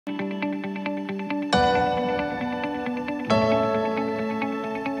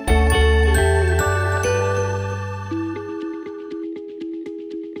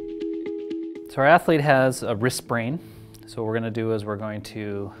So our athlete has a wrist sprain. So what we're going to do is we're going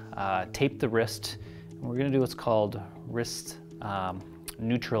to tape the wrist. And we're going to do what's called wrist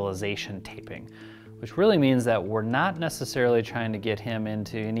neutralization taping, which really means that we're not necessarily trying to get him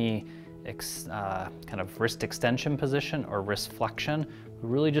into any kind of wrist extension position or wrist flexion. We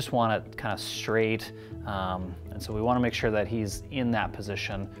really just want it kind of straight, and so we want to make sure that he's in that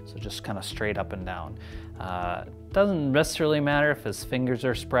position, so just kind of straight up and down. Doesn't necessarily matter if his fingers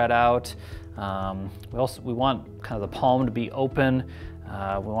are spread out. We want kind of the palm to be open.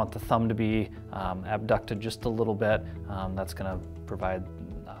 We want the thumb to be abducted just a little bit. That's going to provide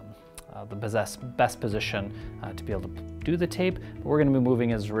the best position to be able to do the tape. But we're going to be moving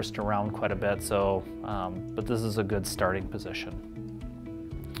his wrist around quite a bit, so but this is a good starting position.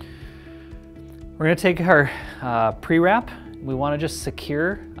 We're going to take our pre-wrap. We want to just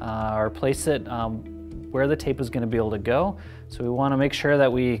secure or place it where the tape is going to be able to go. So we want to make sure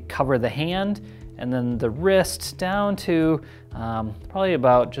that we cover the hand and then the wrist down to probably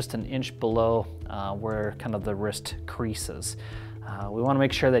about just an inch below where kind of the wrist creases. We want to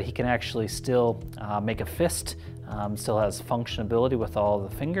make sure that he can actually still make a fist, still has functionability with all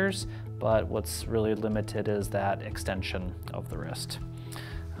the fingers, but what's really limited is that extension of the wrist.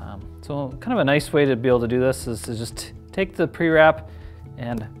 So kind of a nice way to be able to do this is to just take the pre-wrap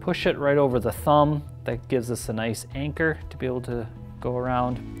and push it right over the thumb. That gives us a nice anchor to be able to go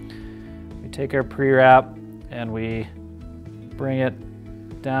around. We take our pre-wrap and we bring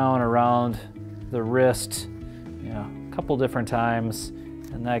it down around the wrist, a couple different times,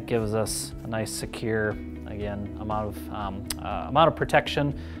 and that gives us a nice secure, again, amount of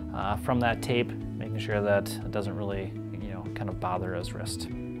protection from that tape, making sure that it doesn't really, kind of bother his wrist.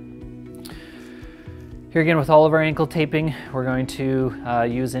 Here again with all of our ankle taping, we're going to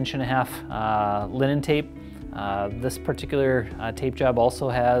use 1.5 inch linen tape. This particular tape job also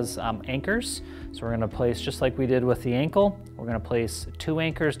has anchors. So we're going to place, just like we did with the ankle, we're going to place 2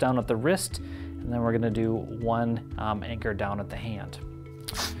 anchors down at the wrist, and then we're going to do 1 anchor down at the hand.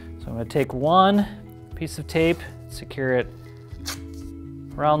 So I'm going to take 1 piece of tape, secure it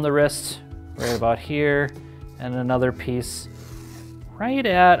around the wrist, right about here, and another piece right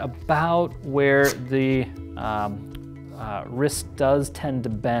at about where the wrist does tend to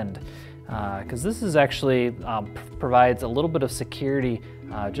bend, because this is actually provides a little bit of security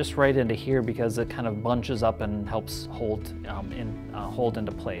just right into here, because it kind of bunches up and helps hold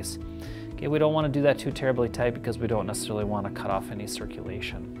into place. Okay, we don't want to do that too terribly tight because we don't necessarily want to cut off any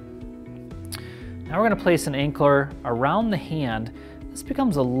circulation. Now we're going to place an anchor around the hand. This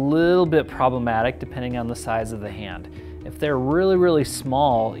becomes a little bit problematic depending on the size of the hand. If they're really, really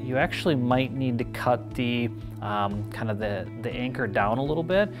small, you actually might need to cut the kind of the anchor down a little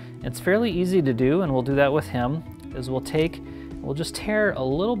bit. It's fairly easy to do, and we'll do that with him, is we'll just tear a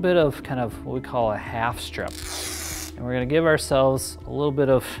little bit of kind of what we call a half strip. And we're gonna give ourselves a little bit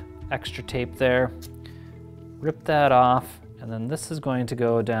of extra tape there, rip that off, and then this is going to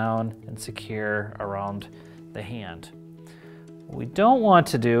go down and secure around the hand. What we don't want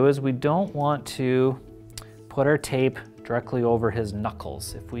to do is we don't want to put our tape directly over his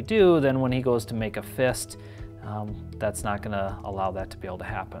knuckles. If we do, then when he goes to make a fist, that's not going to allow that to be able to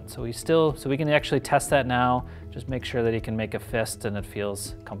happen. So we can actually test that now. Just make sure that he can make a fist and it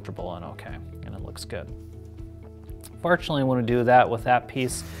feels comfortable and okay, and it looks good. Fortunately, when we do that with that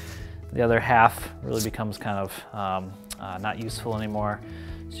piece, the other half really becomes kind of not useful anymore.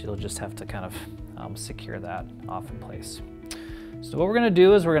 So you'll just have to kind of secure that off in place. So what we're going to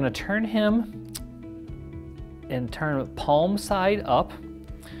do is we're going to turn him and turn palm side up.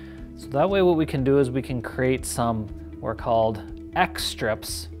 So that way what we can do is we can create some what are called X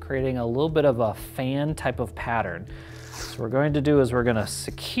strips, creating a little bit of a fan type of pattern. So what we're going to do is we're going to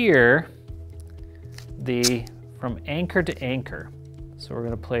secure from anchor to anchor. So we're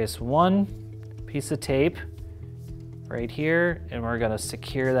going to place 1 piece of tape right here, and we're going to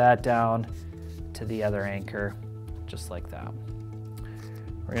secure that down to the other anchor, just like that.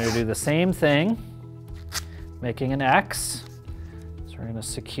 We're going to do the same thing, making an X. So we're going to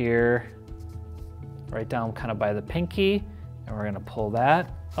secure right down kind of by the pinky, and we're going to pull that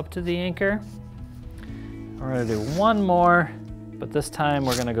up to the anchor. We're going to do 1 more, but this time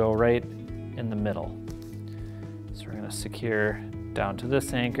we're going to go right in the middle. So we're going to secure down to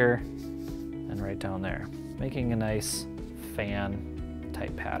this anchor and right down there, making a nice fan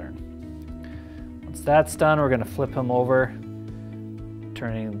type pattern. Once that's done, we're going to flip him over,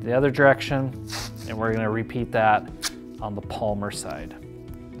 turning the other direction, and we're going to repeat that on the palmar side.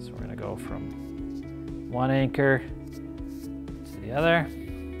 So we're going to go from 1 anchor to the other,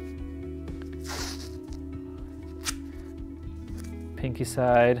 pinky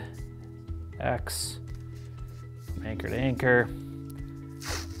side, X, from anchor to anchor,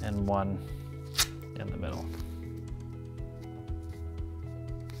 and 1 in the middle.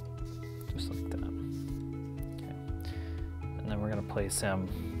 Just like that. Okay. And then we're going to place him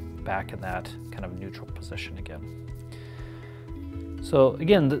back in that kind of neutral position again. So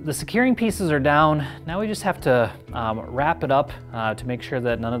again, the securing pieces are down. Now we just have to wrap it up to make sure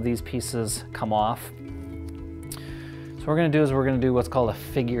that none of these pieces come off. So what we're going to do is we're going to do what's called a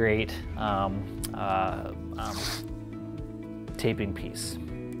figure 8 taping piece.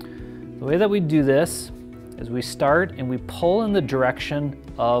 The way that we do this is we start and we pull in the direction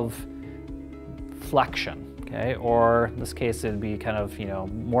of flexion, okay? Or in this case, it'd be kind of,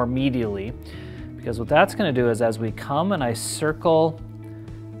 more medially. Because what that's going to do is as we come and I circle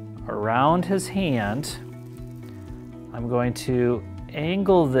around his hand, I'm going to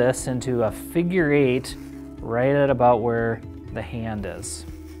angle this into a figure 8 right at about where the hand is.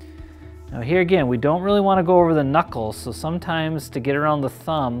 Now here again, we don't really want to go over the knuckles, so sometimes to get around the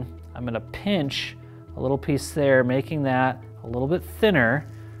thumb, I'm going to pinch a little piece there, making that a little bit thinner,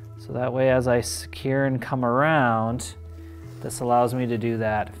 so that way as I secure and come around, this allows me to do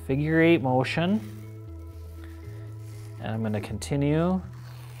that figure 8 motion. And I'm going to continue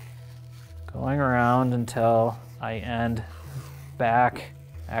going around until I end back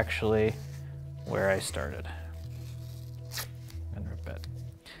actually where I started. And rip it.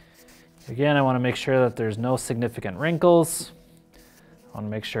 Again, I want to make sure that there's no significant wrinkles. I want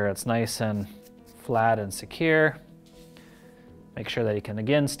to make sure it's nice and flat and secure. Make sure that you can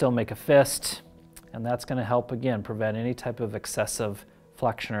again still make a fist. And that's going to help, again, prevent any type of excessive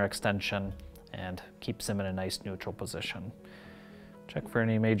flexion or extension and keeps him in a nice neutral position. Check for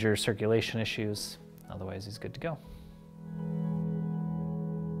any major circulation issues. Otherwise, he's good to go.